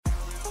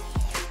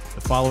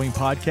The following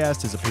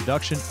podcast is a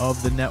production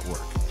of the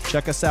network.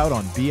 Check us out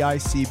on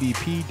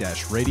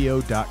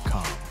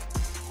bicbp-radio.com.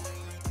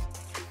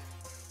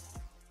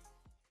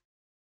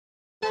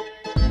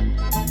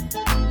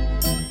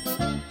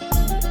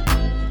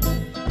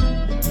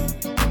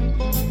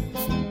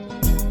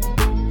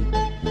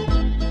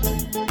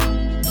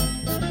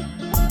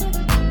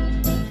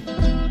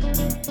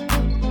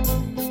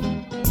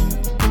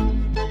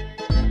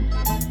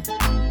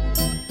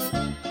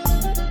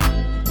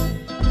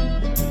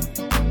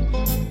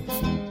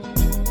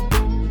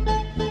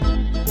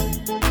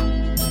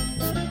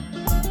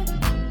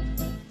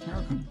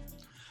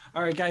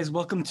 All right, guys,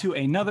 welcome to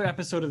another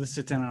episode of The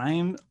Sit Down, and I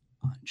am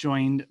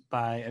joined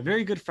by a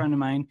very good friend of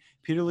mine,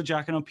 Peter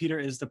LoJacano. Peter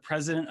is the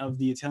president of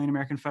the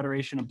Italian-American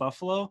Federation of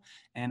Buffalo,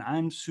 and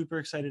I'm super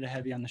excited to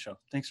have you on the show.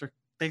 Thanks for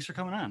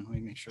coming on. Let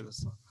me make sure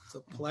this. It's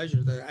a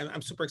pleasure.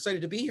 I'm super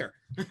excited to be here.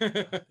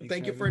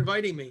 Thank you for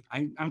inviting me.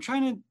 I'm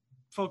trying to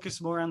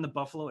focus more on the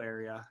Buffalo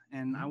area,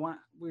 and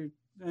we're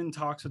in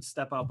talks with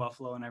Step Out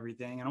Buffalo and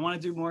everything, and I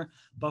want to do more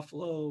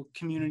Buffalo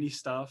community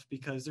stuff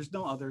because there's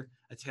no other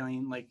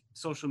Italian, like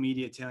social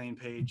media Italian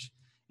page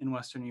in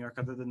Western New York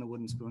other than the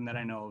Wooden Spoon that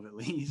I know of, at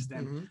least.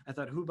 And I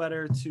thought, who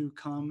better to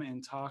come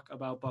and talk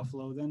about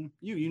Buffalo than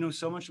you? You know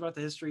so much about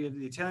the history of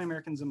the Italian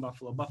Americans in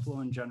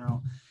Buffalo in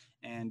general,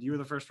 and you were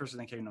the first person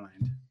that came to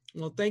mind.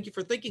 Well, thank you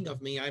for thinking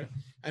of me. I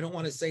don't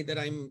want to say that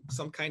I'm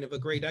some kind of a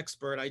great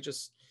expert.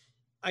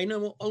 I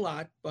know a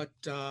lot, but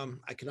I'm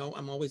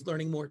always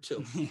learning more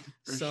too.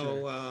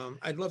 So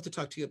I'd love to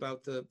talk to you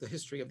about the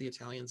history of the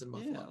Italians in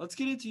Buffalo. Yeah, let's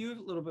get into you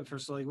a little bit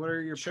first. So, like, what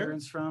are your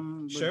parents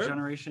from? What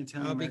generation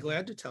Italian? I'll be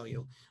glad to tell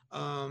you.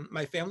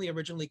 My family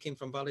originally came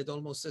from Valle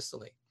d'Olmo,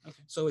 Sicily. Okay.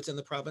 So it's in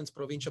the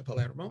Provincia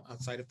Palermo,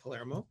 outside of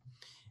Palermo.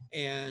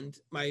 And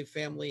my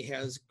family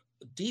has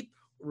deep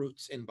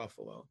roots in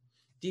Buffalo.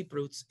 Deep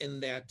roots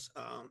in that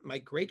my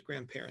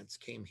great-grandparents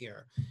came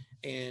here,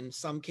 and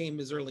some came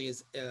as early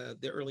as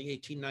the early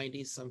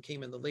 1890s, some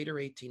came in the later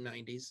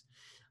 1890s,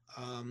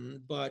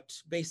 but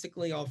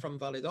basically all from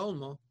Valle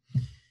d'Olmo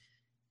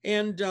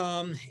and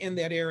in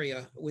that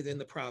area within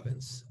the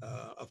province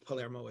of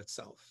Palermo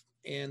itself.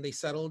 And they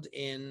settled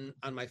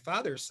on my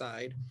father's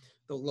side,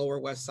 the lower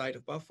west side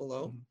of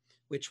Buffalo,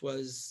 which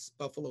was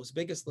Buffalo's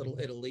biggest little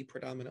Italy,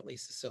 predominantly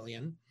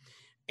Sicilian.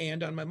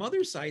 And on my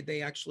mother's side,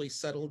 they actually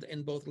settled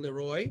in both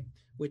Leroy,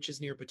 which is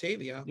near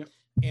Batavia,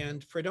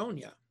 and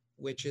Fredonia,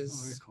 which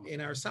is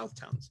in our south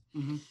towns.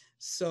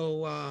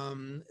 So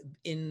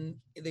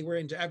they were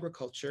into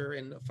agriculture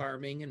and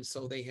farming, and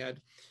so they had,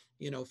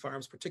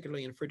 farms,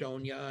 particularly in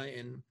Fredonia,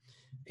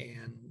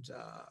 and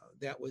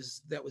that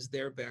was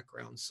their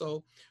background.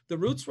 So the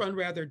roots run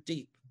rather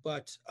deep,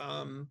 but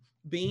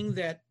being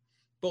that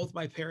both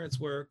my parents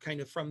were kind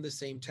of from the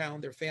same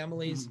town, their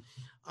families.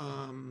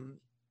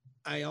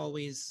 I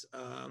always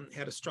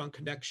had a strong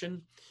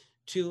connection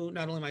to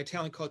not only my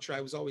Italian culture. I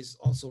was always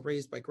also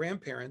raised by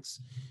grandparents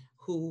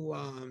who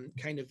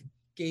kind of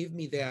gave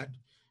me that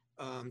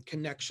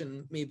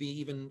connection, maybe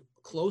even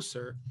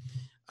closer,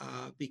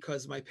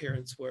 because my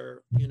parents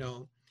were,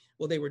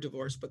 they were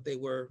divorced, but they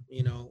were,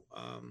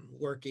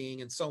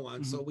 working and so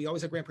on. So we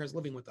always had grandparents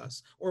living with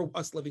us, or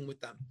us living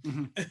with them.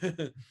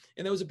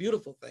 And that was a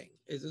beautiful thing.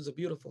 It was a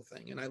beautiful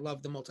thing. And I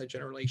love the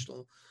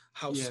multi-generational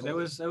household.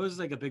 Yeah, that was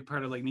like a big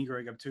part of like me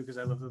growing up too, because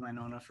I lived with my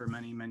Nonna for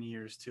many, many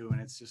years too. And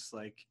it's just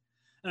like,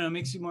 I don't know, it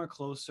makes you more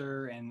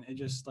closer, and it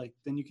just like,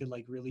 then you could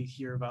like really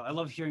hear about, I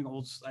loved hearing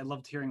old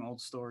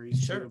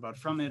stories too, about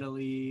from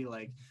Italy,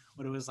 like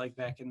what it was like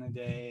back in the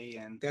day.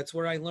 And that's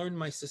where I learned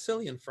my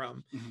Sicilian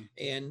from,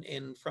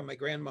 and from my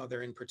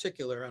grandmother in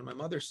particular on my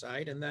mother's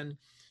side. And then,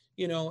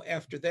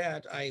 after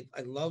that, I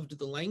loved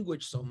the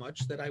language so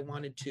much that I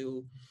wanted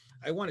to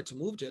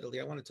move to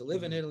Italy. I wanted to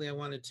live in Italy. I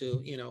wanted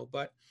to,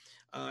 but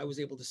I was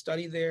able to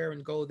study there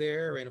and go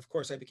there. And of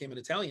course I became an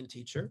Italian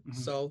teacher.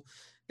 So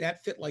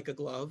that fit like a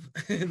glove.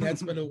 And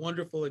that's been a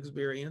wonderful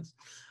experience.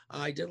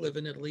 I did live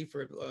in Italy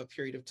for a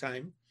period of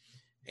time.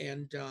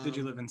 And did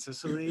you live in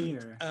Sicily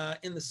or?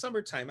 In the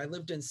summertime, I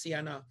lived in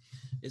Siena,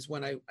 is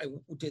when I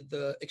did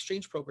the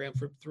exchange program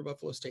through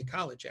Buffalo State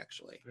College,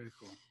 actually. Very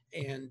cool.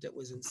 And it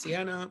was in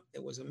Siena.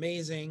 It was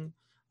amazing.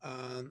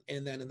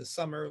 And then in the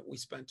summer we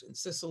spent in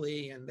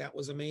Sicily, and that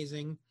was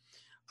amazing.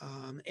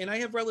 And I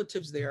have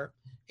relatives there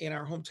in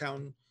our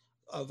hometown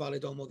of Valle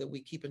d'Olmo that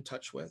we keep in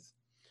touch with.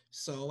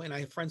 So, and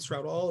I have friends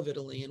throughout all of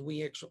Italy, and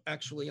we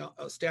actually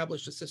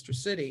established a sister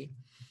city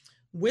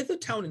with a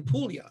town in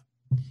Puglia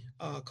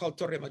called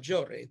Torre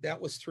Maggiore. That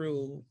was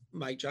through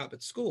my job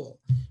at school.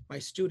 My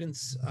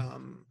students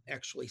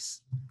actually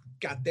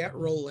got that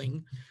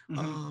rolling.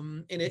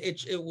 And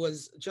it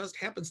was just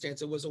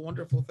happenstance. It was a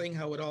wonderful thing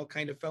how it all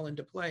kind of fell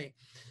into play.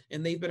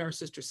 And they've been our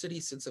sister city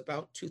since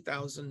about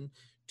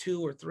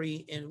 2002 or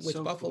 3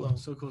 with Buffalo. Cool.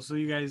 So cool. So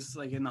you guys,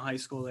 like in the high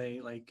school,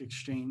 they like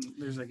exchange,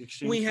 there's like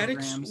exchange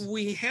programs.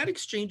 We had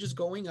exchanges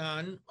going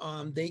on.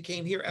 They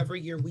came here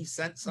every year. We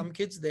sent some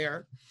kids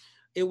there.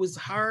 It was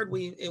hard.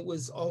 It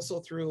was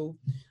also through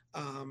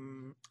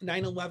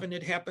 9/11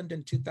 had happened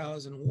in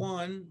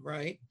 2001,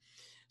 right?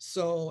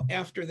 So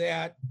after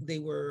that, they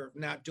were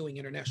not doing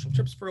international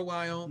trips for a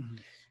while. Mhm.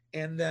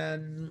 And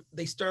then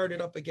they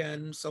started up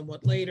again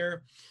somewhat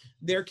later.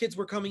 Their kids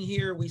were coming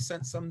here. We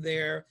sent some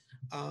there.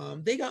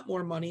 They got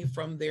more money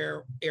from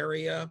their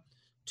area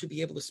to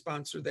be able to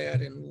sponsor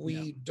that. And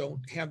we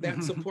don't have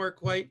that support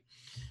quite.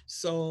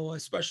 So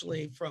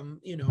especially from,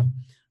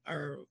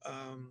 our,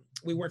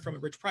 we weren't from a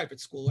rich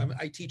private school.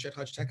 I teach at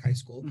Hutch Tech High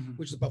School, Mhm.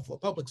 which is Buffalo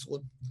Public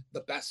School,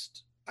 the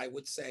best, I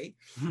would say.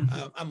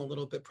 I'm a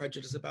little bit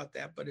prejudiced about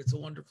that, but it's a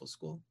wonderful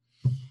school.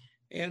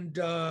 And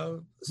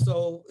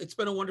so it's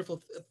been a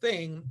wonderful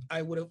thing.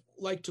 I would have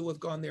liked to have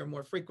gone there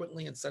more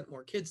frequently and sent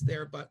more kids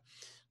there, but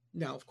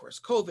now, of course,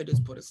 COVID has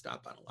put a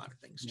stop on a lot of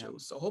things too.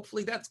 So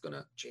hopefully that's going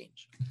to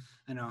change.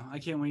 I know. I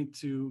can't wait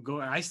to go.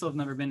 I still have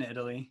never been to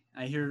Italy.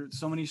 I hear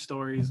so many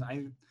stories.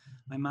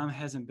 My mom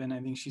hasn't been.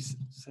 I think she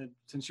said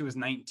since she was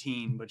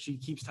 19, but she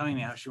keeps telling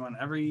me how she went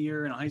every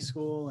year in high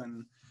school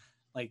and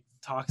like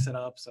talks it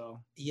up.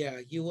 So yeah,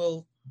 you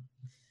will.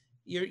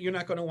 You're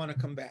not going to want to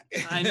come back.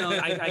 I know.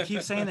 I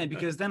keep saying that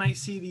because then I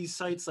see these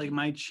sites like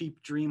My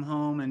Cheap Dream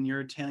Home and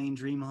Your Italian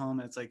Dream Home,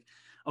 and it's like,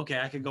 okay,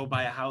 I could go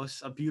buy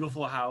a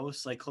beautiful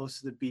house, like close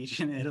to the beach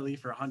in Italy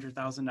for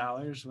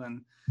 $100,000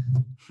 when.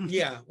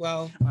 Yeah,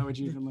 well, why would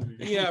you even live here?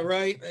 Yeah,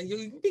 right.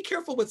 You be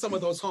careful with some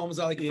of those homes.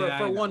 Like for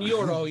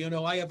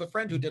 €1, I have a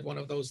friend who did one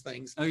of those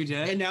things. Oh, you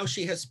did? And now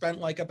she has spent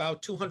like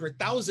about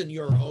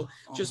 €200,000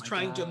 just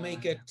trying to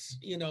make it,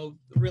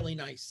 really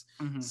nice.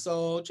 Mhm.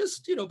 So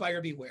just,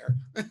 buyer beware.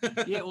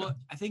 Yeah, well,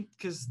 I think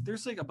because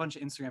there's like a bunch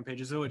of Instagram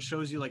pages, so it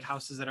shows you like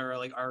houses that are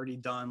like already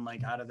done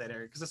like out of that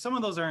area. Because some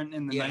of those aren't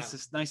in the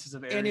nicest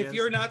of areas. And if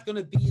you're not going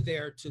to be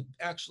there to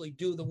actually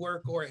do the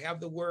work or have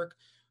the work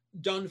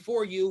done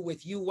for you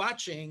with you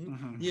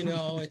watching,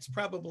 it's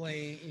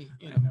probably,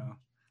 I know.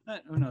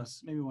 Who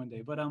knows? Maybe one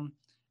day. But and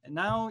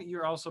now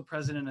you're also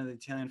president of the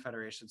Italian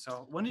Federation.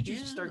 So when did you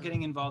start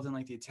getting involved in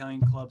like the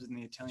Italian clubs and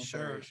the Italian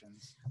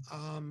federations?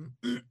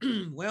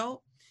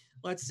 Well,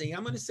 let's see.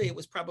 I'm going to say it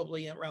was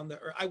probably around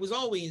I was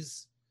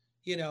always,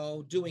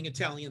 doing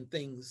Italian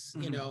things,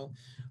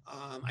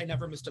 I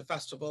never missed a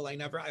festival. I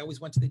always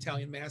went to the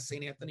Italian Mass,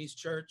 St. Anthony's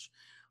Church.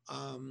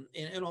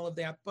 And all of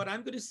that. But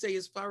I'm going to say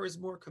as far as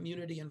more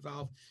community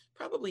involved,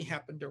 probably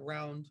happened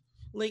around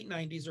late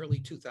 90s, early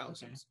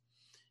 2000s. Okay.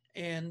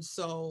 And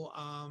so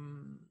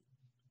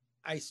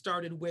I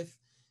started with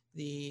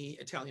the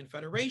Italian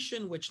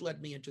Federation, which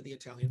led me into the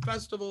Italian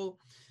Festival,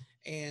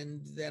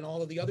 and then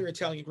all of the other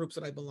Italian groups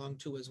that I belong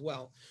to as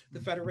well. The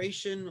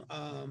Federation,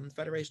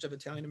 Federation of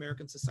Italian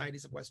American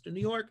Societies of Western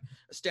New York,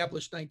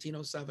 established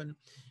 1907.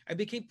 I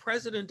became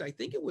president, I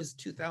think it was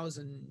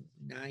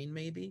 2009,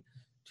 maybe.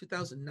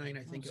 2009,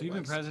 I think. So you've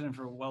been president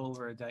for well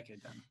over a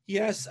decade then.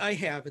 Yes, I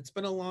have. It's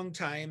been a long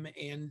time,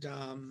 and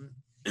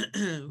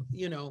it's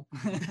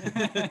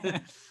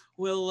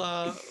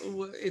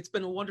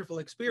been a wonderful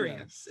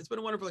experience. Yes. It's been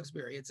a wonderful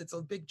experience. It's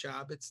a big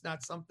job. It's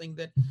not something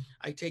that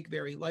I take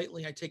very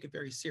lightly. I take it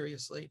very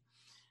seriously,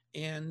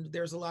 and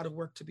there's a lot of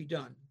work to be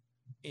done.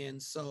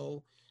 And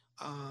so,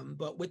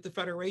 but with the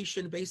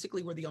Federation,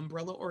 basically we're the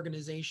umbrella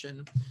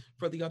organization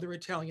for the other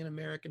Italian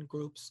American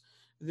groups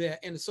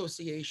and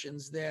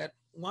associations that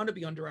want to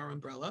be under our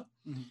umbrella.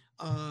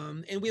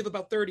 Mm-hmm. And we have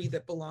about 30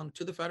 that belong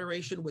to the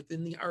Federation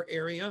within our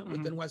area,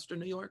 within Western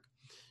New York.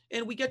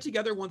 And we get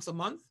together once a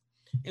month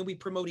and we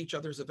promote each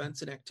other's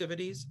events and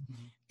activities.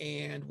 Mm-hmm.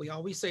 And we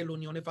always say,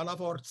 l'unione fa la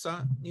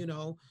forza, in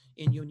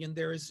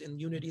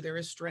unity there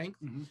is strength.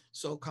 Mm-hmm.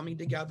 So coming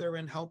together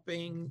and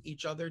helping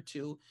each other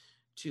to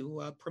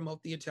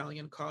promote the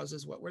Italian cause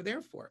is what we're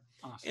there for.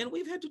 Awesome. And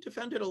we've had to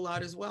defend it a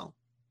lot as well.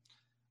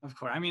 Of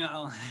course. I mean,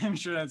 I'm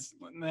sure that's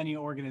many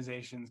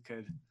organizations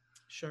could.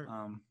 Sure.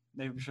 I'm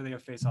sure they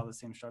have faced all the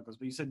same struggles.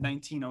 But you said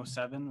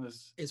 1907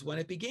 is when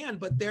it began.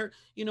 But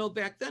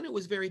back then it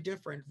was very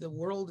different.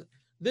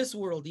 This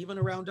world, even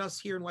around us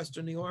here in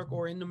Western New York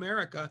or in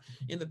America,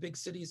 in the big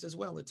cities as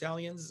well,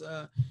 Italians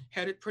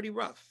had it pretty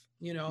rough.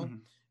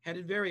 Had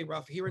it very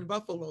rough. Here in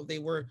Buffalo, they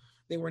were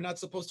not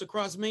supposed to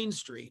cross Main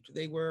Street.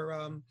 There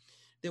were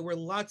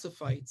lots of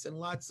fights and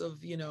lots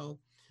of they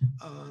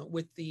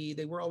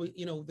were always,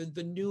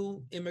 the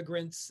new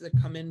immigrants that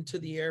come into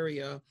the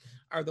area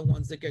are the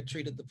ones that get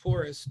treated the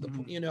poorest,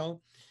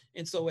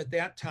 and so at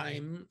that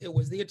time it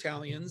was the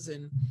Italians.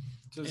 And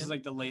so this is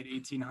like the late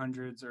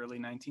 1800s, early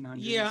 1900s.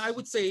 Yeah, I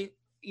would say,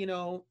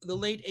 the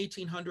late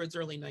 1800s,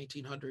 early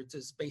 1900s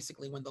is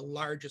basically when the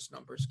largest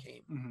numbers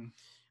came. Mm-hmm.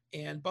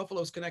 And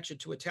Buffalo's connection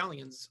to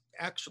Italians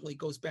actually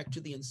goes back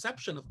to the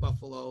inception of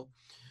Buffalo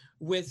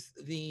with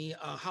the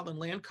Holland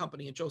Land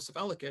Company and Joseph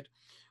Ellicott,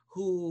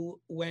 who,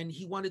 when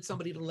he wanted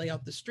somebody to lay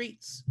out the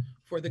streets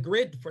for the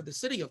grid for the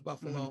city of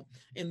Buffalo,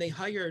 and they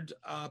hired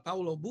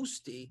Paolo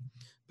Busti.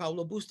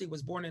 Paolo Busti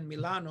was born in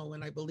Milano,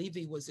 and I believe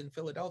he was in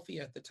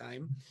Philadelphia at the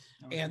time.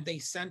 Okay. And they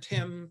sent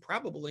him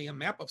probably a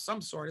map of some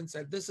sort and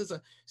said, this is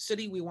a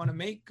city we want to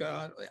make,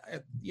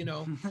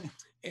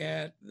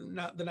 at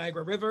the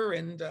Niagara River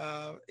and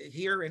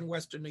here in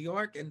Western New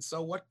York. And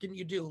so what can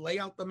you do? Lay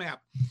out the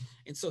map.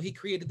 And so he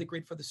created the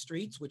grid for the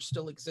streets, which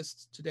still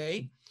exists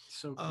today.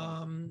 So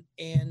cool.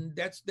 And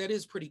that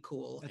is pretty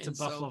cool. That's and a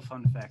Buffalo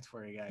fun fact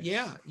for you guys.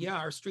 Yeah.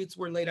 Our streets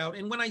were laid out.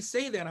 And when I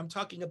say that, I'm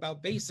talking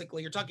about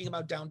basically, you're talking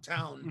about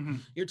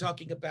downtown. You're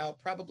talking about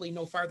probably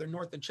no farther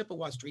north than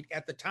Chippewa Street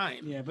at the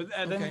time. Yeah, but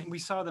then we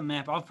saw the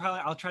map. I'll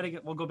try to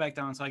we'll go back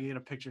down so I can get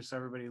a picture so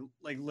everybody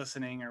like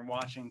listening or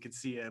watching could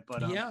see it.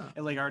 But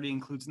it like already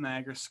includes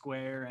Niagara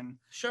Square and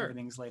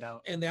everything's laid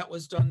out. And that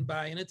was done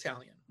by an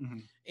Italian.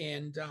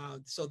 And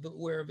so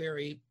we're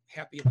very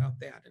happy about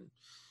that. And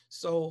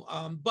so,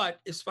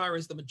 but as far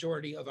as the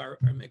majority of our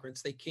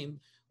immigrants, they came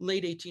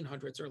late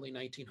 1800s, early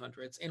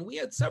 1900s, and we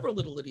had several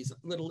little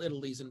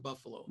Italies in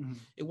Buffalo.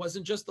 It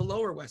wasn't just the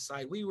Lower West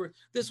Side.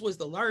 This was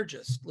the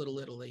largest Little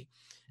Italy,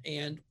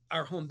 and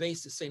our home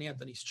base is St.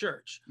 Anthony's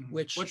Church,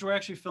 which we're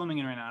actually filming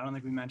in right now. I don't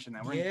think we mentioned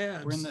that.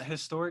 We're in the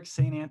historic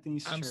St.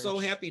 Anthony's Church. I'm so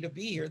happy to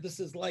be here.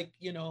 This is like,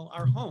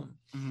 our home.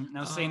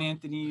 Now, St.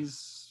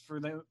 Anthony's,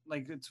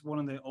 it's one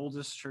of the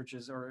oldest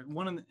churches, or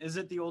is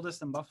it the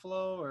oldest in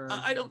Buffalo? Or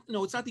I don't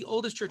know. It's not the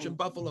oldest church in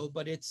Buffalo,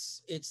 but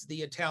it's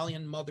the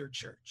Italian Mother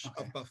Church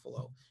of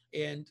Buffalo,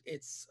 and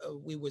it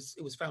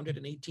was founded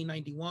in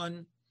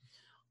 1891.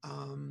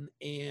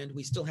 And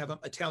we still have an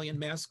Italian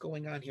mass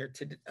going on here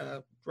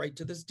right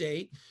to this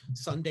day,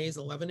 Sundays,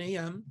 11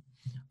 a.m.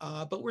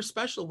 But we're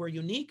special. We're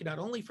unique, not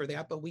only for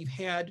that, but we've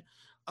had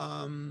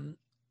 3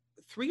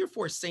 or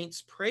 4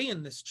 saints pray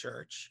in this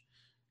church,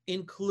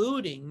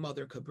 including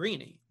Mother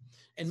Cabrini.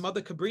 And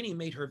Mother Cabrini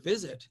made her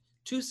visit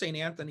to St.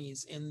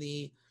 Anthony's in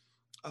the,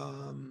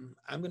 late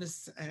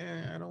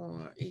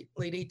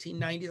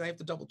 1890s. I have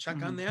to double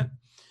check on that.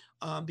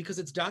 Because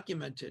it's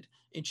documented.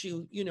 And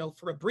she,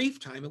 for a brief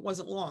time, it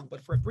wasn't long,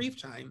 but for a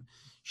brief time,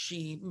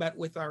 she met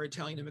with our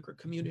Italian immigrant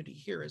community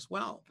here as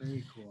well.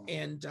 Very cool.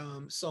 And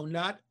so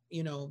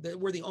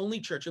we're the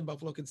only church in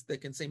Buffalo that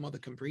can say Mother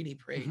Cabrini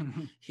prayed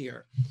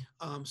here.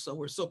 So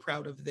we're so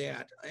proud of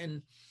that.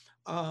 And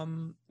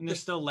there's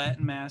still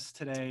Latin Mass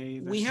today.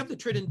 We have the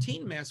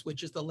Tridentine Mass,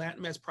 which is the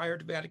Latin Mass prior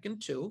to Vatican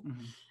II.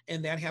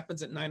 And that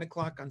happens at 9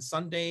 o'clock on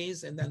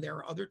Sundays. And then there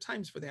are other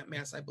times for that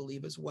Mass, I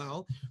believe, as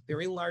well.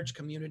 Very large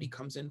community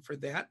comes in for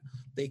that.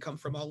 They come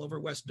from all over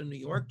Western New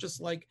York,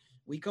 just like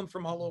we come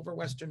from all over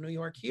Western New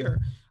York here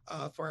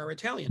for our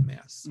Italian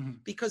Mass.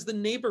 Because the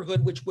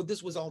neighborhood,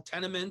 this was all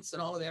tenements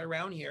and all of that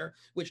around here,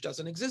 which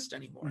doesn't exist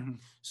anymore.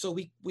 So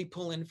we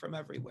pull in from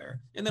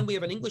everywhere. And then we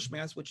have an English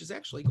Mass, which is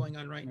actually going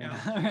on right now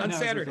on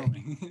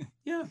Saturday.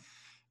 Yeah.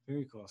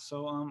 Very cool.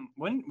 So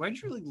when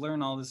did you really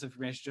learn all this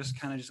information?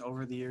 Just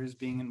over the years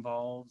being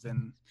involved?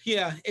 And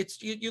yeah,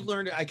 it's you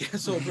learned it, I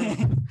guess,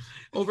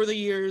 over the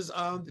years,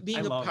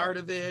 being a part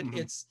of it.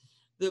 It's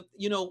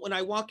when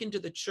I walk into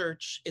the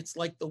church, it's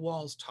like the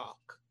walls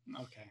talk.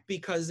 Okay.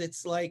 Because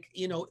it's like,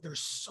 there's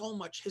so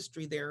much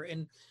history there,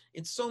 and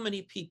so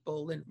many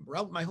people, and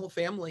my whole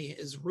family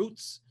is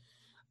roots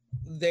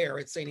there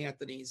at St.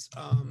 Anthony's.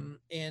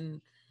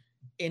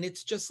 And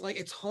it's just like,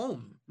 it's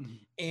home.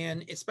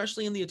 And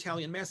especially in the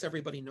Italian Mass,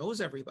 everybody knows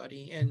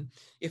everybody. And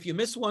if you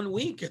miss 1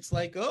 week, it's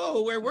like,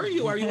 oh, where were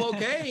you? Are you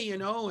okay?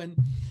 And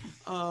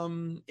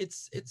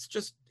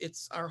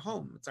it's our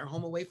home. It's our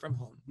home away from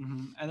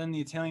home. And then the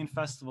Italian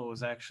festival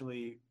was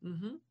actually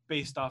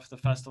based off the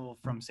festival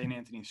from St.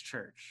 Anthony's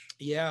Church.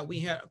 Yeah,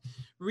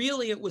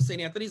 it was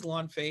St. Anthony's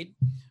Lawn Fade,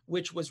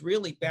 which was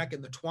really back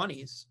in the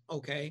 20s.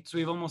 Okay. So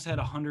we've almost had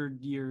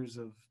 100 years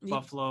of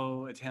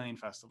Buffalo Italian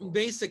festival.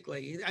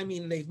 Basically, I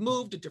mean, they've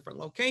moved to different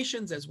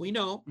locations, as we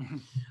know,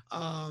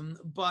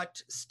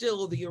 but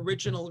still the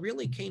original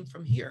really came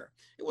from here.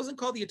 It wasn't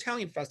called the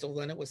Italian festival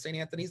then, it was St.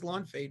 Anthony's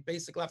Lawn Fade,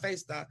 basically La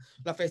Festa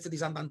di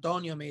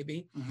Sant'Antonio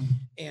maybe.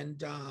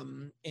 And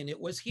it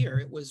was here,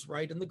 it was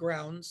right in the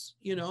grounds,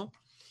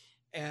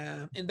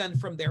 and then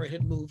from there it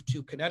had moved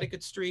to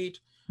Connecticut Street,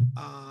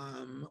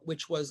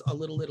 which was a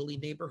Little Italy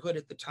neighborhood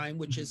at the time,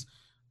 which is,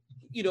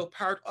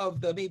 part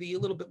of the maybe a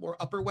little bit more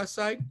Upper West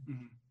Side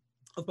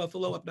of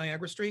Buffalo, up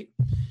Niagara Street.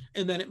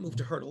 And then it moved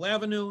to Hurdle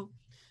Avenue.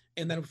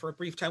 And then for a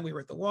brief time, we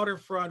were at the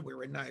waterfront. We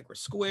were in Niagara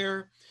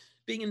Square.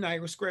 Being in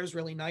Niagara Square is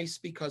really nice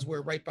because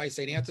we're right by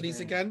St.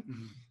 Anthony's again.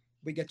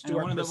 We get to do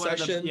our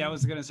procession. I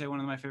was going to say one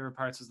of my favorite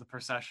parts was the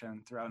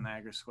procession throughout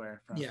Niagara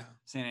Square from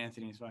St.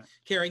 Anthony's.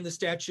 Carrying the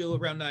statue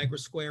around Niagara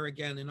Square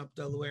again and up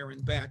Delaware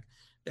and back.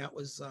 That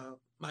was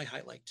my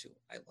highlight too.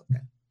 I love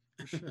that.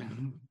 For sure.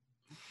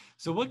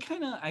 So what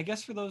kind of, I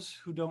guess for those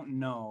who don't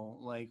know,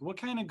 what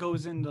kind of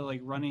goes into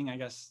running, I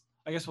guess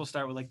we'll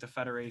start with the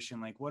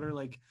Federation. What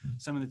are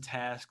some of the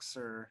tasks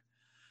or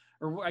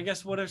I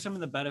guess what are some of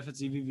the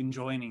benefits of even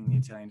joining the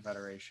Italian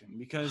Federation?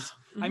 Because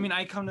I mean,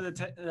 I come to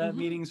the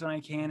meetings when I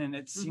can, and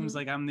it seems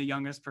like I'm the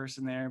youngest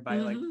person there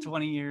by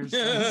 20 years.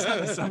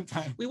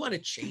 Sometimes we want to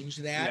change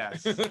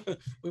that. Yes.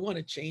 We want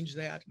to change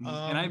that.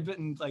 And I've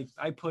been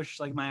I push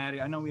my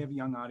audience. I know we have a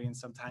young audience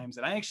sometimes,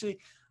 and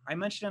I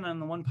mentioned on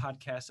the one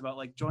podcast about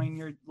like joining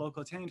your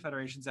local Italian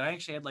federations. And I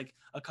actually had like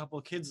a couple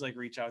of kids like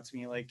reach out to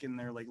me like in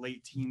their like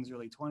late teens,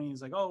 early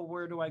 20s, like, oh,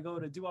 where do I go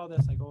to do all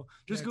this? I go,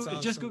 just That's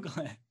Google, just awesome.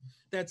 Google it.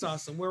 That's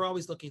awesome. We're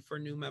always looking for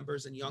new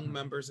members and young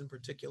members in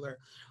particular,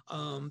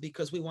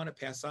 because we want to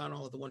pass on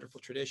all of the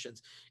wonderful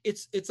traditions.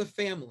 It's a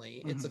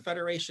family. It's a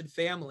federation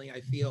family.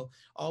 I feel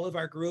all of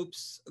our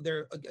groups.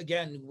 There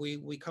again,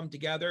 we come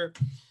together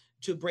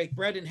to break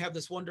bread and have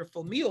this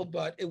wonderful meal,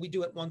 but we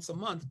do it once a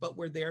month. But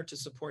we're there to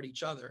support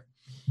each other,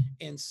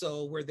 and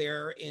so we're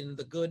there in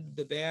the good,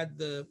 the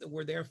bad.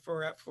 We're there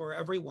for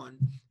everyone,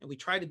 and we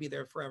try to be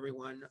there for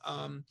everyone.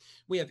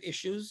 We have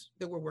issues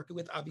that we're working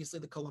with. Obviously,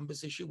 the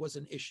Columbus issue was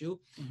an issue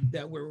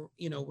that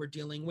we're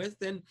dealing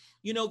with, and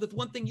the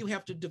one thing you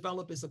have to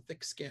develop is a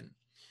thick skin.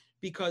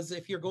 Because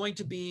if you're going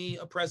to be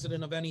a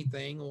president of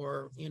anything,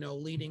 or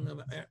leading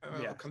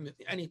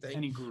anything,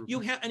 Any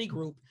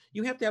group.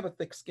 you have to have a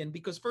thick skin.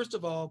 Because first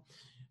of all,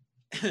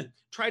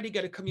 try to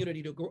get a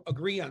community to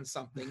agree on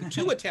something.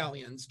 Two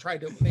Italians try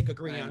to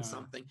agree on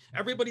something.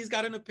 Everybody's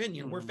got an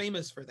opinion. We're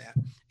famous for that,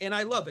 and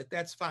I love it.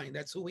 That's fine.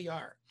 That's who we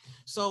are.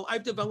 So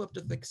I've developed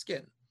a thick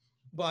skin.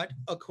 But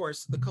of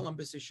course, the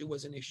Columbus issue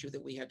was an issue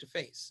that we had to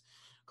face.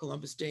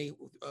 Columbus Day.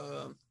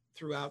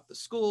 Throughout the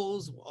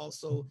schools,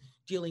 also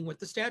dealing with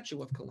the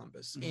statue of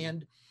Columbus.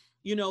 And,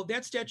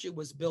 that statue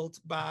was built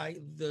by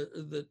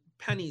the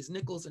pennies,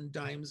 nickels, and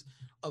dimes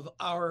of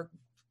our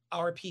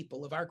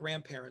people, of our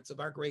grandparents, of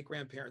our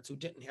great-grandparents who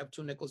didn't have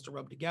two nickels to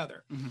rub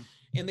together.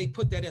 And they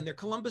put that in there.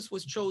 Columbus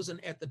was chosen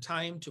at the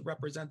time to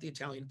represent the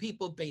Italian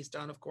people based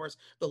on, of course,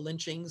 the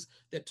lynchings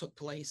that took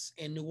place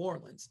in New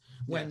Orleans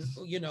when,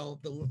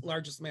 the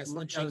largest mass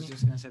lynching I was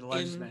just going to say the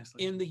largest mass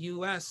lynching in the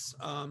U.S.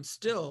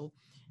 Still.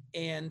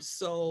 And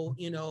so,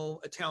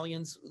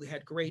 Italians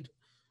had great,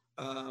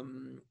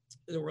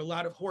 there were a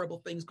lot of horrible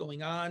things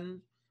going on,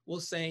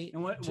 we'll say.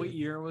 And what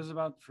year was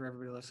about for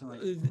everybody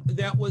listening?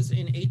 That was I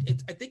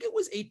think it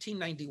was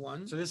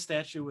 1891. So this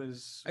statue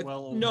was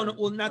over. No,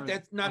 well, not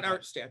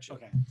our statue.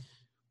 Okay.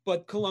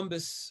 But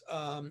Columbus,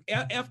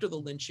 after the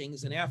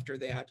lynchings and after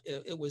that,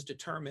 it was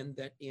determined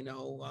that,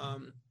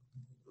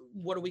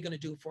 what are we going to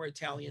do for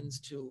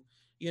Italians to,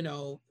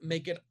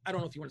 make it, I don't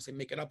know if you want to say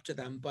make it up to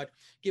them, but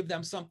give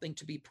them something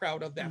to be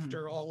proud of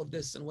after all of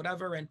this and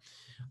whatever. And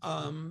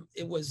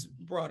it was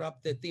brought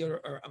up that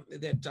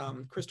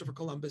Christopher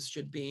Columbus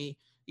should be,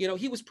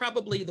 he was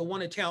probably the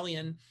one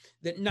Italian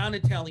that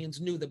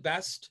non-Italians knew the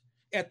best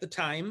at the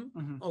time.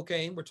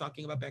 Okay, we're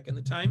talking about back in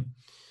the time.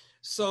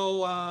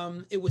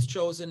 So it was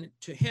chosen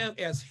to him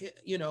as,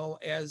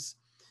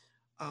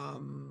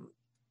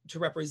 to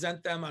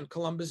represent them on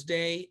Columbus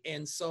Day.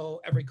 And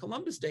so every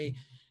Columbus Day,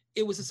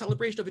 it was a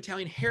celebration of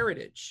Italian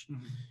heritage,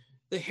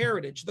 the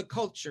heritage, the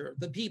culture,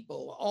 the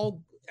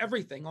people,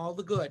 everything, all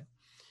the good.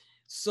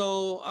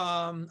 So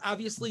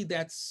obviously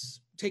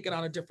that's taken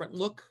on a different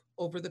look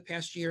over the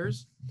past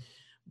years.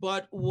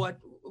 But what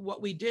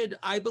we did,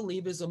 I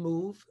believe, is a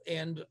move,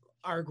 and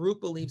our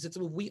group believes it's a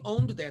move. We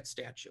owned that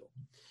statue.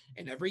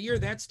 And every year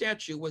that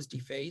statue was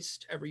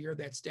defaced. Every year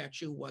that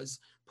statue was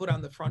put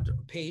on the front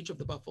page of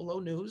the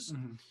Buffalo News.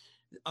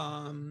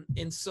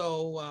 And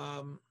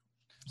so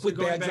with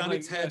bags on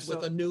its head,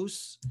 with a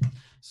noose.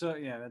 So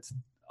yeah, that's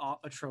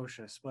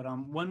atrocious. But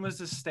when was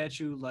this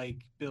statue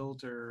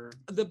built or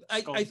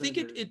I think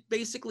it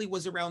basically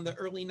was around the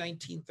early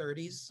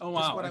 1930s. Oh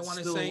wow, is what I want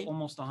to say.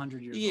 Almost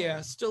 100 years. Yeah,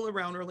 old. Still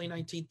around early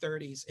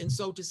 1930s. And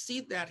so to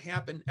see that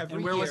happen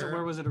every year.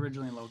 Where was it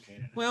originally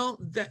located? Well,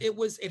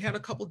 it had a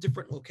couple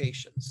different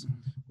locations.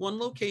 One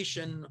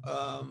location,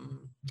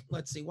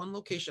 one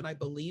location I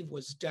believe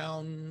was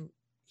down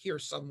here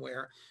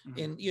somewhere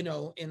in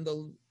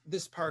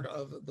this part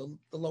of the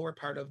lower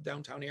part of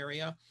downtown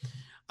area.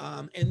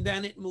 And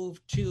then it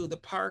moved to the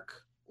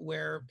park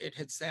where it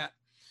had sat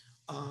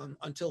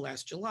until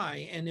last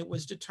July. And it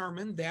was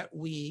determined that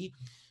we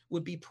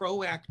would be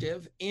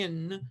proactive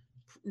in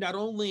not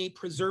only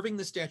preserving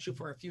the statue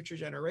for our future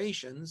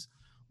generations,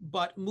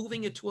 but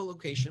moving it to a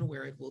location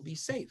where it will be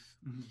safe.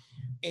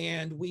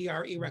 And we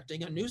are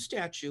erecting a new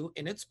statue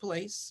in its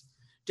place,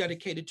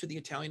 dedicated to the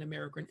Italian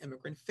American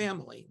immigrant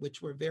family,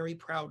 which we're very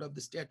proud of.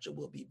 The statue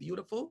will be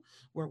beautiful.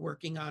 We're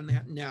working on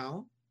that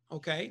now.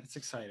 Okay. That's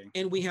exciting.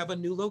 And we have a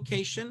new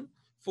location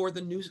for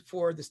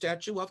the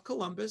statue of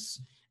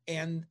Columbus.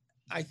 And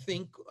I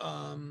think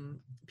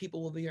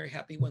people will be very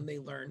happy when they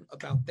learn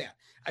about that.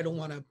 I don't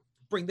want to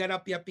bring that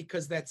up yet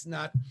because that's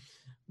not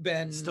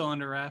been still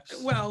under wraps.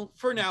 Well,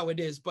 for now it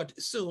is, but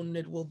soon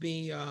it will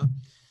be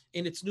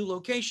in its new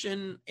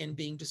location and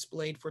being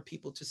displayed for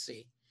people to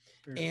see.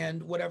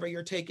 And whatever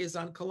your take is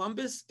on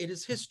Columbus, it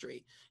is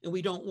history. And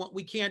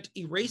we can't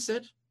erase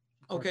it.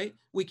 Okay.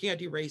 We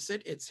can't erase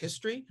it. It's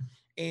history.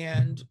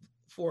 And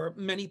for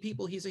many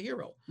people, he's a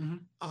hero.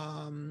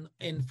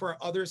 And for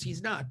others,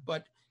 he's not,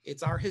 but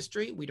it's our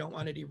history. We don't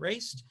want it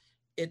erased.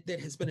 That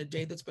has been a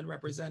day that's been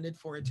represented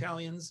for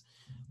Italians,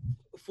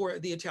 for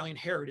the Italian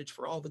heritage,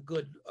 for all the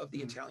good of the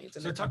Italians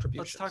and their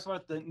contributions. Let's talk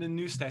about the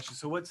new statue.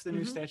 So what's the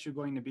new statue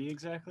going to be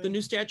exactly? The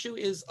new statue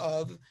is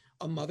of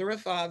a mother, a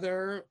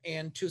father,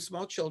 and two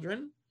small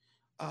children.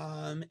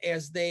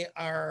 as they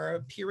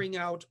are peering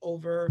out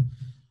over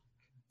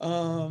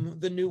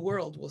the new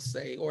world, we'll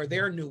say, or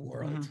their new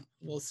world,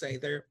 we'll say.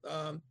 There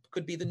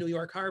could be the New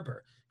York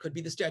Harbor, could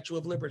be the Statue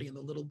of Liberty, and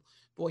the little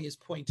boy is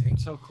pointing.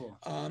 So cool.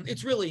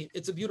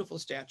 It's a beautiful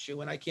statue,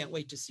 and I can't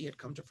wait to see it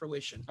come to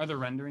fruition. Are there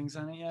renderings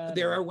on it yet?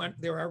 There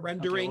are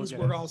renderings. Okay,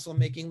 we'll we're also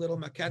making little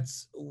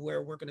maquettes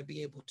where we're going to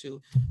be able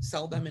to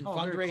sell them in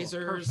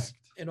fundraisers. Cool.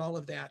 And all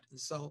of that. And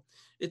so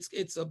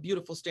it's a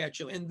beautiful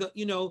statue. And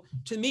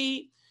to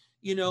me,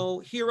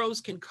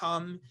 heroes can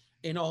come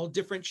in all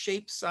different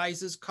shapes,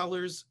 sizes,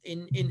 colors,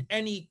 in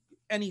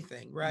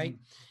anything, right?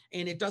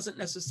 And it doesn't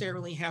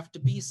necessarily have to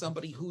be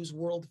somebody who's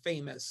world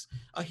famous.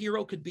 A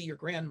hero could be your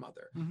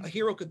grandmother. A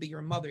hero could be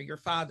your mother, your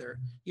father,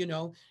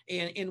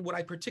 and what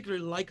I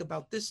particularly like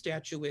about this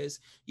statue is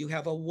you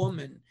have a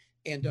woman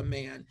and a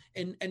man,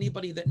 and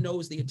anybody that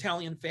knows the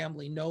Italian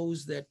family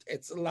knows that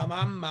it's la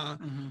mamma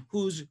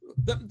who's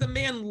the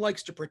man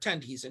likes to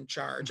pretend he's in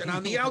charge, and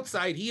on the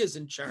outside he is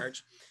in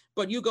charge,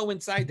 but you go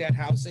inside that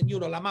house and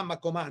la mamma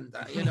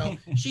comanda,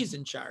 she's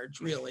in charge,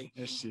 really.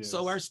 Yes, she is.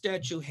 So our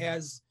statue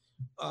has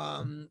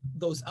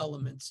those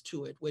elements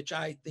to it, which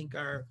I think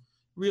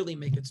really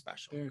make it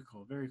special.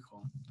 Very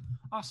cool.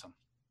 Awesome.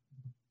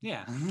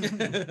 Yeah. No,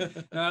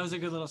 that was a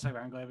good little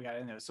segue. I'm glad we got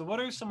in there. So what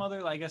are some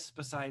other, I guess,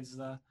 besides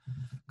the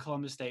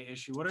Columbus Day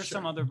issue, what are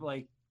some other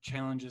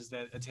challenges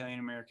that Italian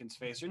Americans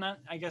face? Or not,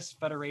 I guess,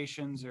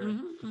 federations or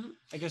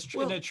I guess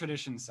in a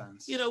tradition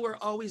sense. We're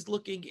always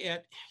looking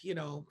at,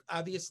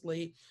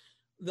 obviously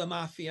the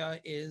mafia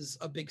is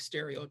a big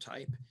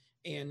stereotype,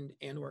 and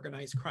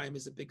organized crime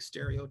is a big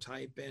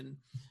stereotype.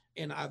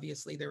 And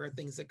obviously there are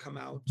things that come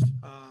out,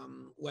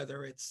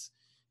 whether it's,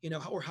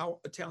 or how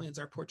Italians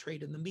are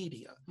portrayed in the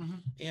media.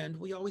 And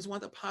we always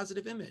want a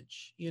positive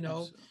image,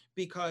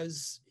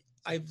 because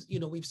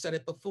we've said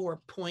it before,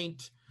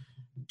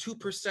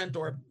 0.2%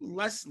 or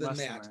less than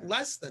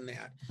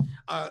that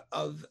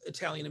of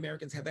Italian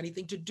Americans have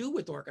anything to do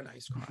with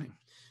organized crime.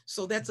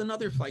 So that's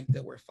another fight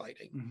that we're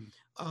fighting.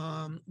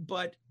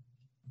 But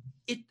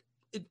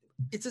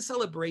it's a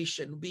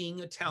celebration. Being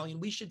Italian,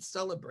 we should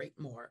celebrate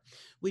more.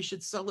 We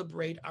should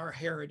celebrate our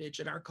heritage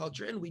and our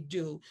culture, and we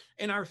do,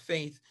 and our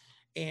faith.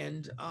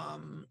 And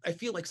I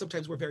feel like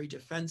sometimes we're very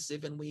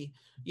defensive, and we,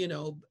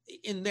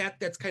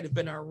 that's kind of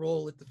been our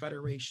role at the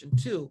Federation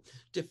too,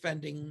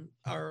 defending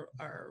our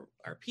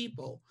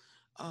people,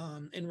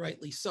 and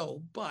rightly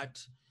so.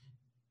 But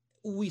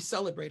we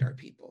celebrate our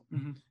people,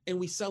 and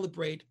we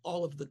celebrate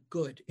all of the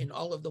good and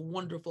all of the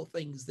wonderful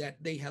things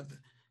that they have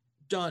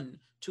done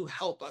to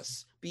help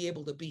us be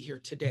able to be here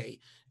today.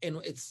 And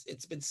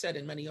it's been said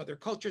in many other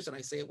cultures, and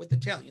I say it with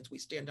Italians, we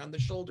stand on the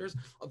shoulders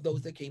of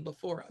those that came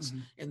before us,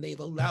 and they've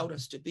allowed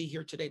us to be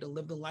here today, to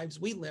live the lives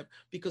we live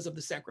because of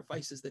the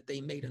sacrifices that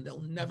they made, and they'll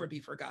never be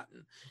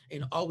forgotten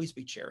and always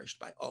be cherished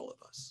by all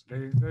of us.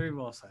 Very, very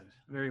well said.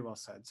 Very well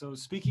said. So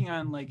speaking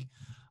on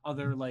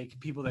other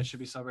people that should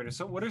be celebrated,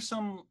 so what are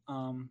some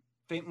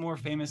more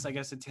famous, I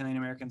guess, Italian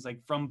Americans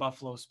from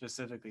Buffalo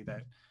specifically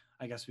that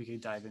I guess we could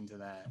dive into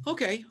that.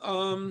 Okay.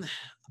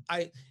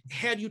 I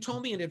had you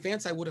told me in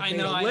advance, I would have made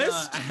a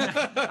list.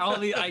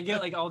 I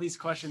get all these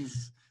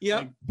questions.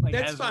 Yeah,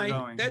 that's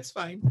fine. That's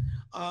fine.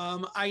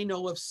 I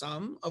know of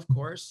some, of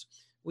course.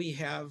 We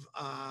have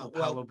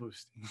Paolo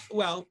Busti.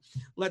 Well,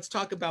 let's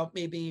talk about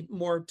maybe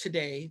more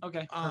today.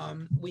 Okay.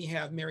 We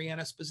have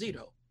Mariana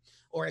Esposito,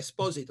 or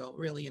Esposito,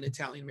 really in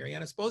Italian.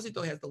 Mariana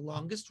Esposito has the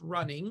longest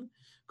running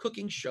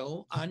cooking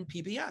show on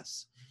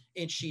PBS,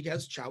 and she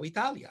does Ciao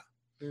Italia.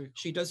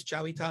 She does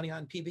Ciao Italia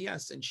on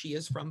PBS, and she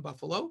is from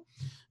Buffalo.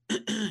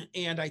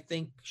 And I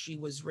think she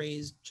was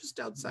raised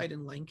just outside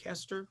in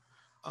Lancaster,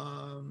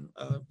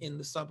 in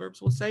the suburbs,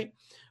 we'll say.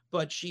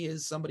 But she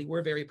is somebody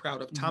we're very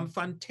proud of. Tom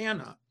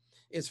Fontana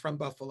is from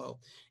Buffalo.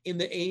 In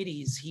the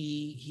 80s,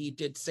 he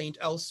did Saint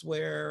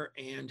Elsewhere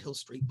and Hill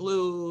Street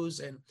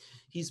Blues, and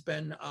he's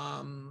been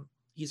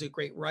he's a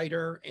great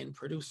writer and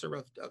producer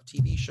of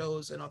TV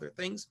shows and other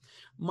things.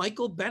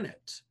 Michael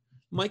Bennett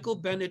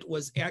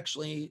was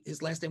actually,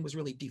 his last name was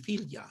really Di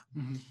Figlia,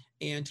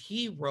 and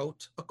he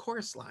wrote A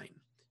Chorus Line,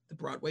 the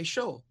Broadway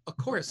show, A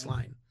Chorus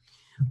Line,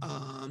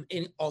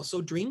 and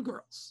also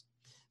Dreamgirls.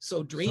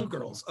 So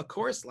Dreamgirls, A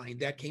Chorus Line,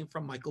 that came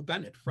from Michael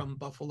Bennett from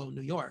Buffalo,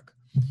 New York.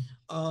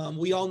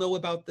 We all know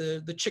about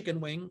the chicken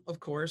wing, of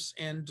course,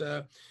 and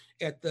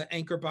at the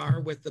Anchor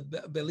Bar with the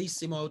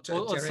Bellissimo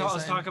Teresa.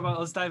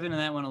 Let's dive into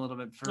that one a little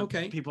bit for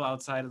people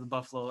outside of the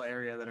Buffalo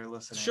area that are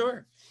listening.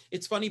 Sure.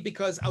 It's funny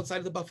because outside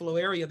of the Buffalo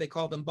area, they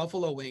call them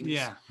buffalo wings.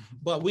 Yeah.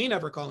 But we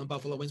never call them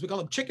buffalo wings. We call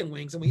them chicken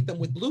wings, and we eat them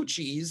with blue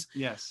cheese.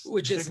 Yes.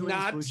 Which chicken is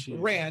not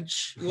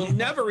ranch. We'll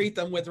never eat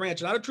them with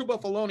ranch. Not a true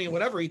Buffalonian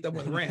would ever eat them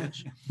with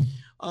ranch.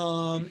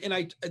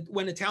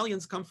 When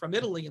Italians come from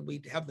Italy and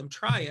we have them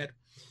try it,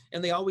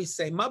 and they always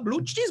say, ma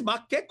blue cheese, ma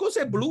che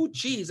cos'è blue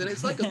cheese? And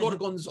it's like a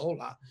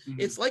gorgonzola.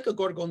 It's like a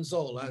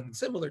gorgonzola,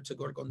 similar to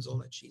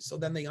gorgonzola cheese. So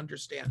then they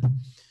understand.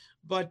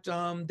 But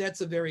that's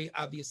a very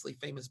obviously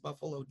famous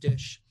Buffalo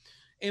dish.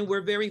 And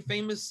we're very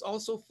famous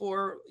also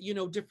for,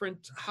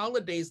 different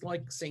holidays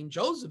like St.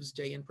 Joseph's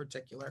Day in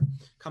particular,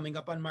 coming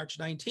up on March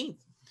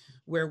 19th.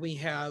 where we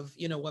have,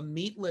 you know, a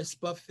meatless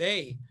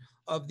buffet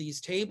of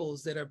these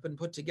tables that have been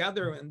put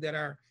together and that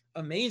are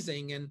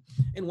amazing. And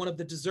one of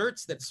the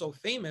desserts that's so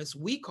famous,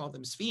 we call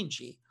them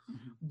sfingi,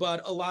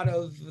 but a lot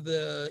of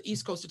the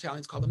East Coast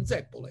Italians call them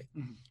zeppole.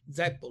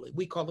 Zeppole.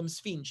 We call them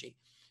sfingi.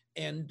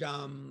 And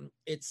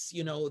it's,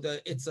 you know,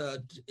 it's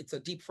a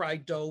deep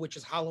fried dough, which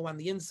is hollow on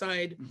the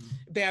inside,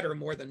 batter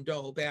more than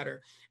dough,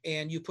 batter.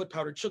 And you put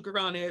powdered sugar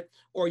on it,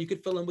 or you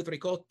could fill in with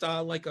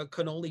ricotta, like a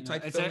cannoli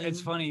type filling.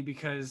 It's funny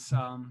because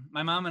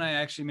my mom and I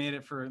actually made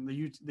it for the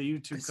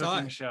YouTube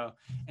cooking show,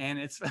 and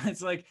it's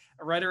like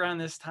right around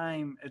this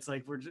time, it's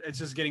like it's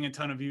just getting a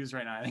ton of views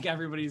right now. I think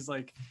everybody's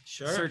like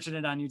searching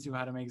it on YouTube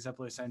how to make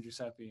zeppole San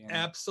Giuseppe. And...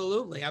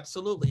 Absolutely.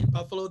 In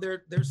Buffalo,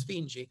 there's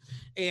sfingi,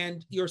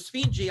 and your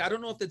sfingi, I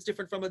don't know if it's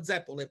different from a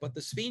zeppole, but the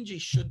sfingi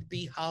should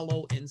be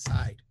hollow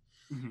inside.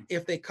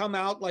 If they come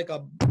out like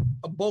a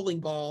bowling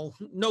ball,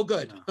 no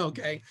good.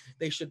 Okay,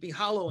 they should be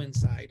hollow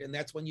inside, and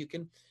that's when you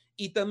can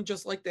eat them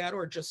just like that,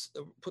 or just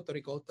put the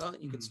ricotta.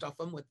 You can stuff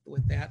them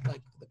with that,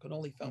 like the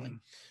cannoli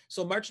filling.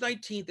 So March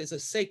 19th is a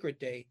sacred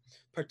day,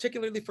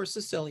 particularly for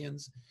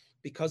Sicilians,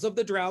 because of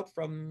the drought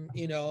from,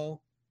 you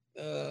know,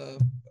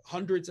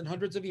 hundreds and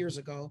hundreds of years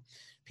ago.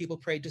 People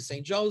prayed to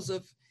Saint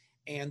Joseph,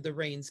 and the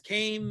rains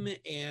came,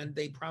 and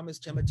they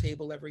promised him a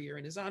table every year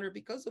in his honor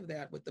because of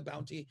that, with the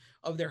bounty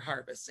of their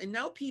harvests. And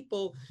now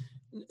people,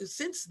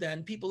 since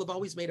then, people have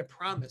always made a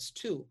promise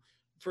too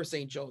for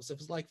St.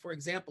 Joseph's. Like, for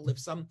example,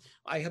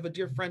 I have a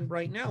dear friend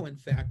right now, in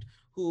fact,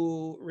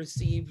 who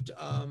received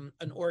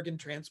an organ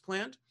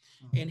transplant.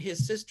 And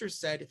his sister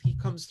said, if he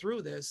comes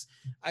through this,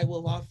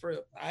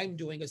 I'm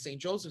doing a St.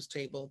 Joseph's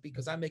table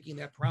because I'm making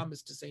that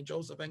promise to St.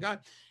 Joseph and God.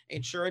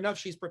 And sure enough,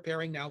 she's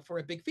preparing now for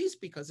a big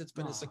feast because it's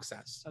been a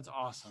success. That's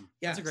awesome.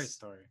 Yes. That's a great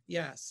story.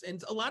 Yes.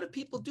 And a lot of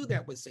people do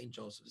that with St.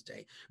 Joseph's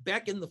Day.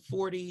 Back in the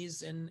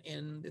 40s, and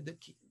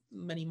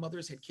many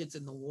mothers had kids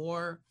in the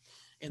war,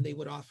 and they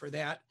would offer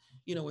that,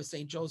 you know, a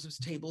St. Joseph's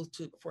table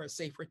for a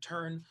safe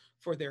return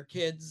for their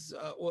kids.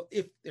 Or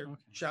if their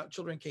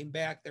children came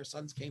back, their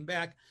sons came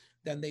back,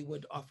 then they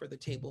would offer the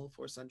table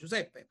for San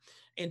Giuseppe.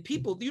 And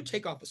people, you'd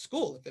take off of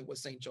school if it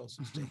was St.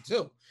 Joseph's Day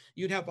too.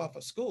 You'd have off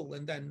of school,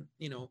 and then,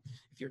 you know,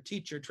 if your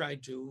teacher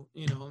tried to,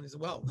 you know, he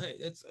said, well, hey,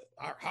 it's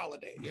our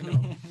holiday, you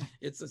know,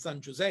 it's a San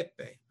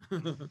Giuseppe.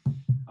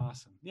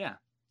 Awesome. Yeah.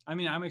 I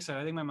mean, I'm excited.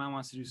 I think my mom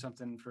wants to do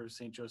something for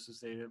St. Joseph's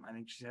Day. I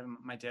think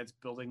my dad's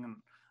building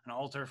an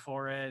altar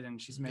for it,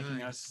 and she's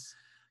making us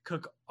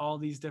cook all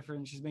these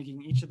different, she's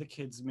making each of the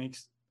kids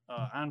makes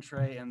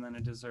entree and then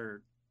a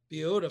dessert.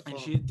 Beautiful. And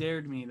she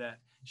dared me that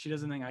she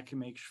doesn't think I can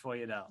make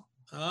sfogliatelle.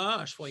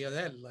 Ah,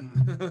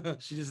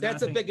 sfogliatella.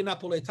 That's a big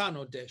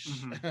Napoletano dish.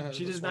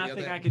 She does not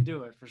think I could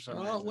do it for some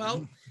reason. Oh,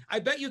 well, I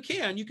bet you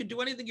can. You can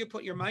do anything you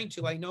put your mind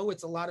to. I know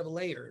it's a lot of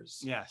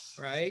layers. Yes.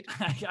 Right?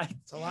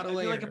 It's a lot of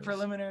layers. Like a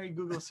preliminary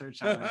Google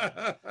search on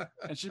it.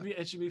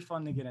 It should be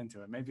fun to get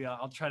into it. Maybe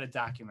I'll try to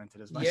document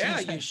it as much as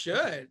I can. You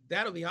should.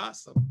 That'll be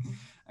awesome.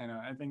 I know.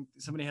 I think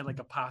somebody had like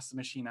a pasta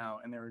machine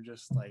out, and they were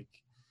just like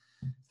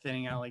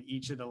thinning out like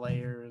each of the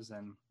layers,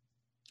 and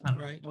I don't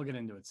know. We'll get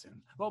into it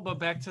soon. Well, but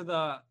back to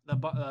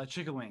the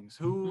chicken wings.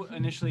 Who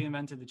initially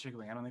invented the chicken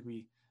wing? I don't think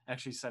we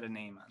actually set a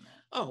name on that.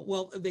 Oh,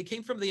 well, they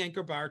came from the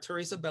Anchor Bar.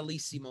 Teresa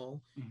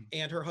Bellissimo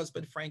and her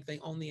husband Frank, they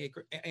own the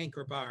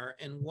Anchor Bar.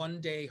 And one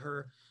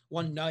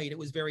night, it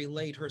was very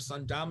late, her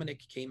son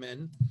Dominic came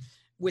in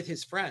with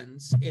his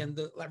friends, and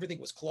everything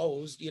was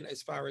closed, you know,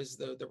 as far as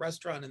the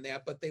restaurant and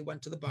that, but they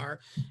went to the bar,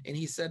 and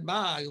he said,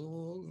 Ma,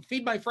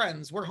 feed my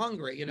friends, we're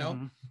hungry, you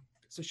know.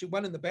 So she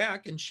went in the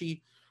back, and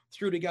she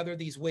threw together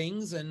these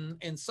wings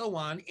and so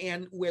on,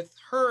 and with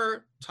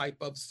her type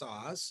of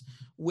sauce,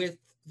 with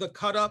the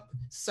cut up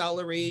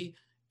celery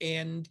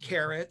and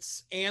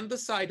carrots and the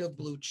side of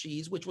blue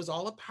cheese, which was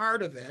all a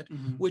part of it,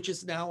 which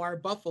is now our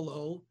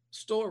Buffalo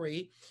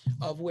story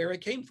of where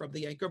it came from,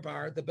 the Anchor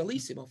Bar, the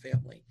Bellissimo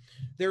family.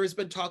 There has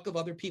been talk of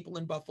other people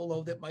in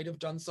Buffalo that might have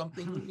done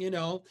something, you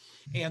know,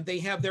 and they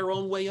have their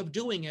own way of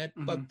doing it,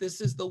 but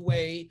this is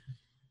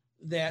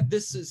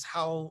this is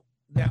how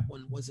that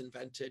one was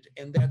invented,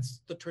 and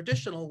that's the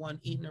traditional one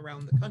eaten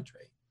around the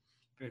country.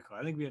 Very cool.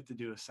 I think we have to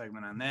do a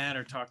segment on that,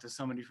 or talk to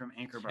somebody from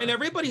Anchor Bar. And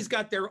everybody's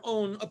got their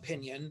own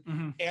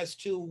opinion as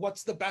to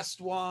what's the best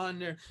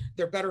one.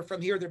 They're better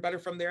from here, they're better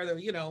from there. They're,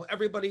 you know,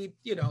 everybody,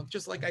 you know,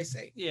 just like I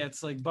say. Yeah,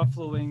 it's like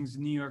Buffalo wings,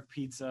 New York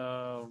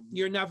pizza.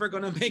 You're never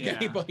going to make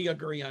anybody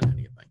agree on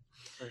anything.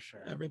 For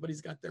sure.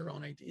 Everybody's got their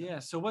own idea. Yeah.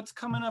 So what's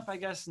coming up, I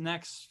guess,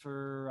 next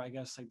for, I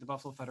guess, like the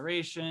Buffalo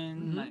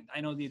Federation?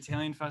 I know the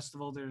Italian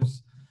Festival,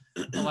 there's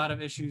a lot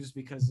of issues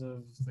because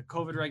of the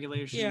COVID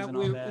regulations and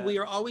all that. We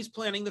are always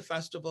planning the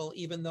festival,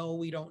 even though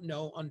we don't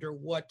know under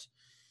what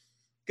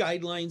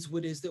guidelines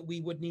it is that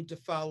we would need to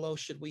follow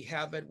should we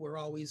have it. We're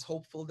always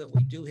hopeful that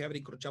we do have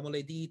it. Incrociamo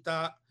le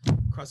dita,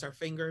 cross our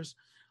fingers.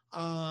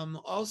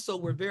 Also,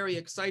 we're very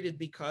excited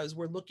because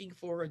we're looking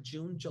for a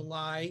June,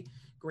 July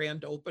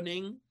grand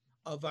opening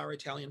of our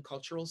Italian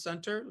Cultural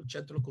Center,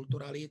 Centro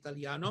Culturale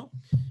Italiano,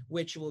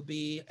 which will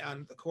be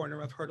on the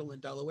corner of Hurdle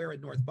and Delaware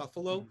in North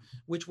Buffalo,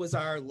 which was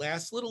our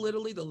last Little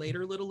Italy, the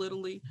later Little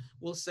Italy,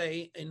 we'll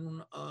say,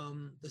 in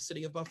the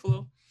city of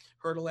Buffalo,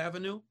 Hurdle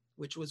Avenue,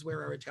 which was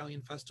where our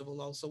Italian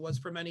festival also was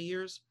for many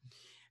years.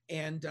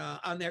 And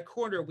on that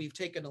corner, we've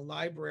taken a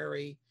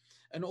library,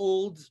 an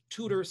old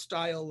Tudor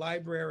style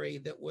library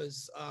that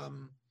was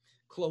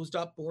closed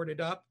up,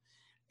 boarded up.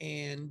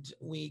 And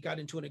we got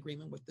into an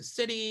agreement with the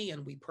city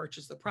and we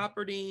purchased the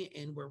property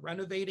and we're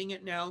renovating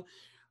it now.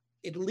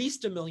 At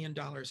least $1 million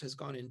has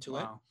gone into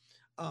it.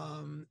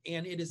 And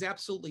it is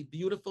absolutely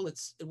beautiful. It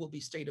will be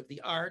state of the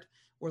art.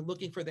 We're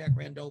looking for that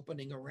grand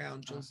opening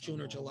around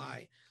June or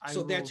July.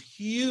 So that's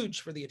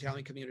huge for the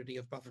Italian community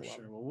of Buffalo. For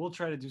sure. Well, we'll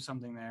try to do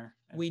something there.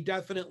 We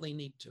definitely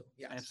need to.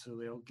 Yes.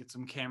 Absolutely. We'll get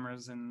some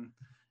cameras and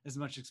as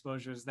much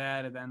exposure as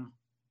that. And then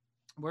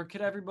where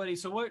could everybody,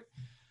 so what,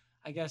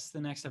 I guess the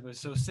next episode.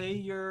 So say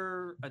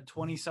you're a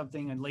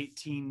 20-something and late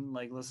teen,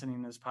 like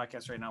listening to this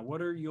podcast right now.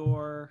 What are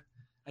your,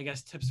 I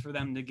guess, tips for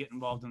them to get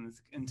involved in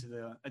this,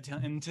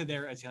 into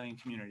their Italian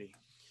community?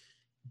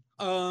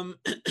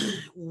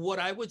 What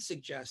I would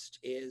suggest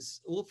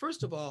is, well,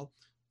 first of all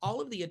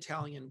of the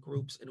Italian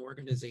groups and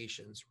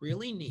organizations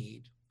really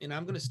need, and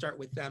I'm going to start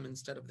with them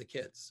instead of the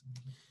kids.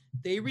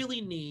 They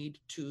really need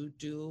to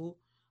do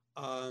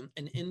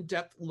an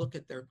in-depth look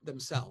at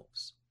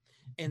themselves.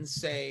 And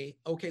say,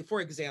 okay,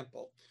 for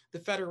example, the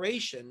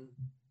Federation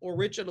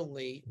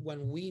originally,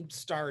 when we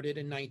started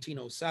in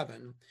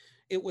 1907,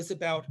 it was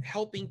about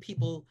helping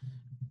people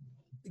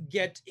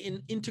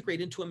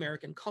integrate into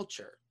American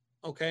culture,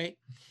 okay?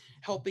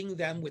 Helping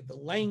them with the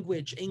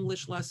language,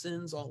 English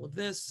lessons, all of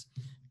this.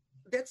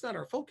 That's not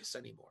our focus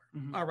anymore,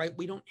 all right?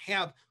 We don't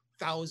have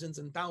thousands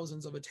and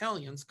thousands of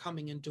Italians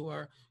coming into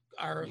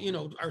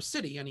our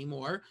city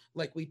anymore,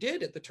 like we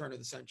did at the turn of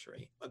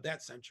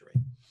that century.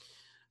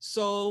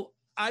 So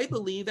I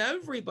believe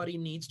everybody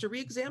needs to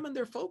re-examine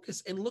their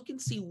focus and look and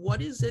see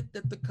what is it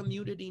that the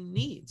community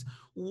needs.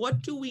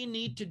 What do we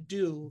need to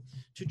do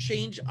to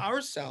change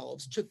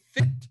ourselves to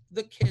fit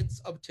the kids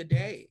of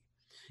today?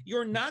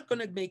 You're not going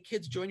to make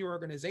kids join your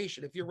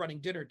organization if you're running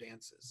dinner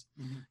dances.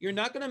 You're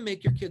not going to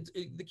make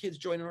the kids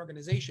join an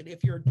organization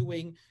if you're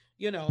doing,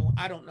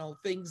 I don't know,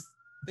 things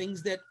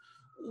that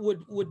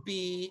would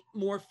be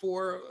more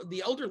for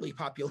the elderly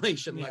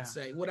population, let's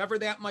say, whatever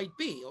that might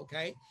be,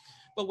 okay?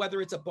 But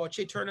whether it's a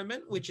bocce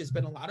tournament, which has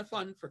been a lot of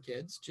fun for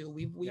kids too,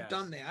 we've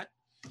done that.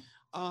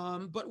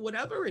 But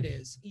whatever it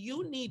is,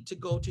 you need to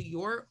go to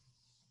your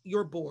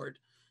board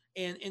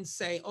and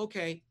say,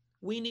 okay,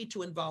 we need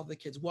to involve the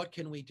kids. What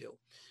can we do?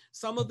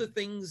 Some of the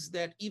things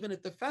that even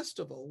at the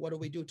festival, what do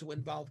we do to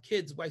involve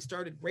kids? I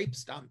started grape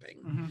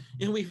stomping,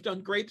 and we've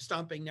done grape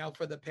stomping now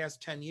for the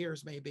past 10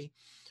 years, maybe.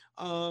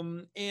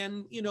 And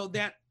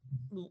that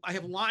I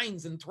have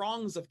lines and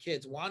throngs of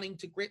kids wanting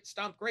to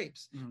stomp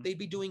grapes. They'd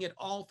be doing it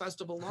all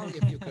festival long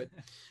if you could.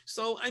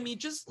 So, I mean,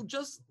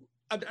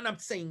 I'm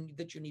not saying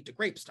that you need to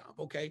grape stomp,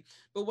 okay?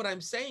 But what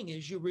I'm saying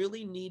is you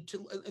really need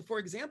to, for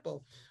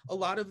example, a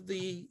lot of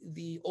the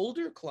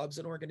older clubs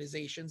and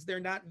organizations, they're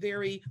not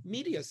very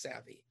media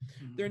savvy.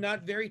 They're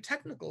not very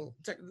technical.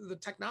 The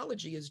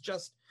technology is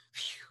just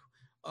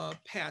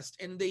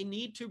past, and they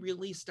need to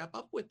really step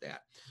up with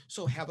that.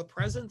 So have a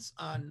presence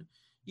on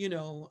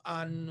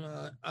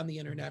the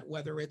internet,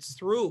 whether it's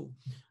through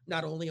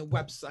not only a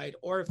website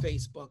or a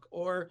Facebook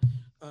or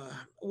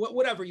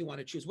whatever you want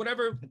to choose,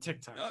 whatever a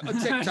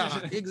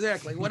TikTok,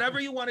 exactly, whatever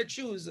you want to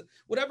choose,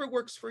 whatever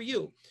works for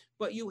you.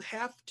 But you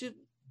have to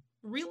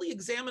really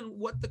examine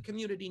what the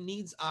community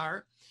needs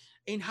are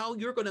and how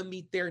you're going to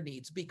meet their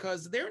needs,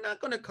 because they're not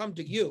going to come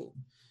to you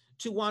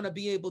to want to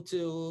be able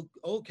to,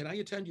 can I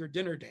attend your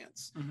dinner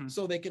dance?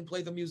 So they can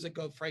play the music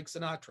of Frank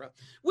Sinatra,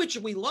 which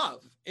we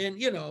love. And,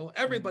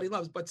 everybody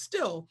loves, but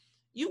still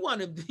you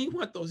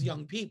want those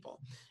young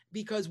people,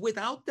 because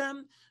without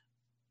them,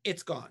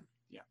 it's gone.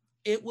 Yeah,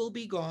 it will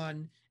be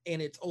gone,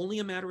 and it's only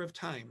a matter of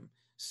time.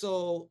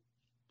 So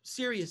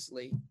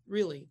seriously,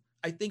 really,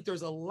 I think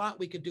there's a lot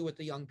we could do with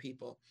the young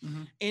people,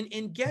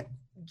 and get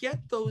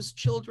those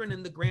children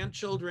and the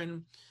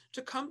grandchildren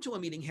to come to a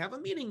meeting. Have a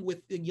meeting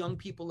with the young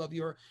people of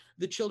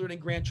the children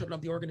and grandchildren of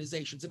the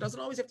organizations. It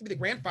doesn't always have to be the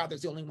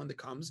grandfather's the only one that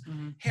comes.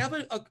 Have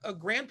a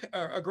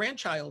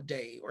grandchild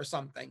day or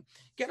something.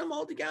 Get them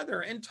all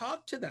together and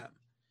talk to them.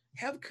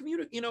 Have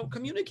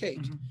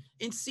communicate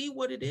and see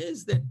what it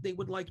is that they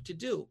would like to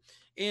do.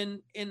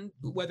 And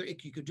whether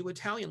you could do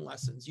Italian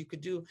lessons, you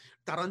could do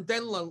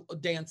tarantella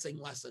dancing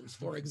lessons,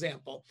 for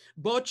example,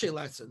 bocce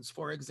lessons,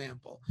 for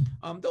example.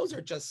 Those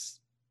are just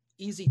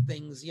easy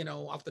things,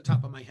 off the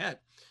top of my head,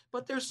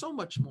 but there's so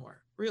much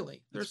more,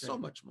 really. There's so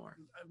much more.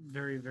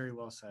 Very, very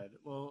well said.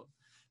 Well,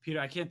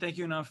 Peter, I can't thank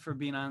you enough for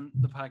being on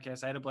the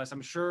podcast. I had a blast.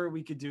 I'm sure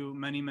we could do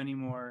many, many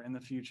more in the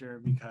future,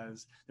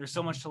 because there's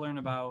so much to learn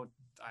about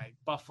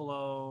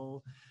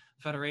Buffalo,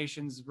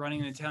 federations,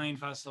 running an Italian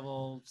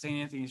festival, St.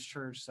 Anthony's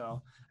Church.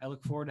 So I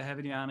look forward to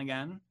having you on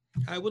again.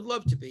 I would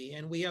love to be.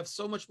 And we have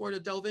so much more to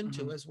delve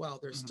into Mhm. as well.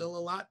 There's Mhm. still a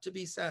lot to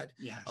be said.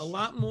 Yes. A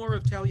lot more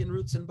Italian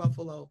roots in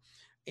Buffalo.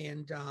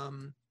 And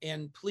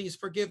please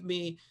forgive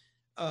me,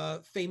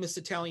 famous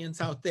Italians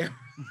out there.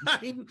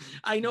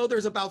 I know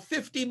there's about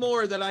 50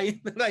 more that I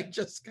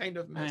just kind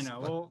of missed. I know.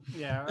 Well,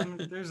 yeah, I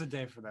mean, there's a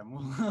day for them.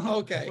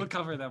 Okay. We'll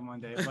cover them one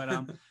day.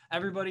 But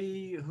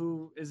everybody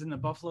who is in the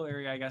Buffalo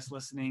area, I guess,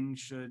 listening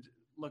should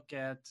look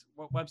at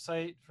what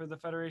website for the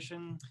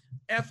Federation?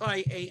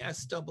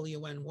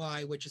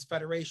 FIASWNY, which is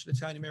Federation of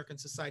Italian American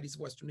Societies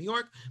of Western New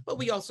York. But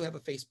we also have a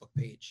Facebook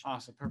page.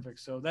 Awesome. Perfect.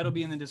 So that'll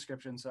be in the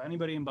description. So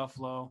anybody in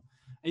Buffalo,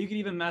 and you can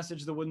even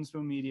message the Wooden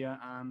Spoon Media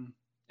on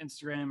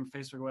Instagram or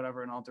Facebook or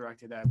whatever, and I'll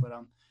direct you that. But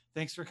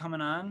thanks for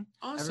coming on.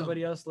 Awesome.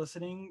 Everybody else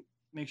listening,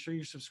 make sure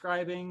you're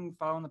subscribing,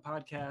 following the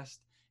podcast,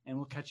 and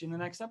we'll catch you in the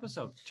next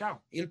episode.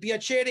 Ciao. Il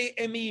piacere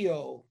è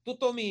mio,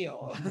 tutto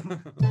mio.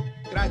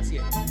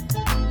 Grazie.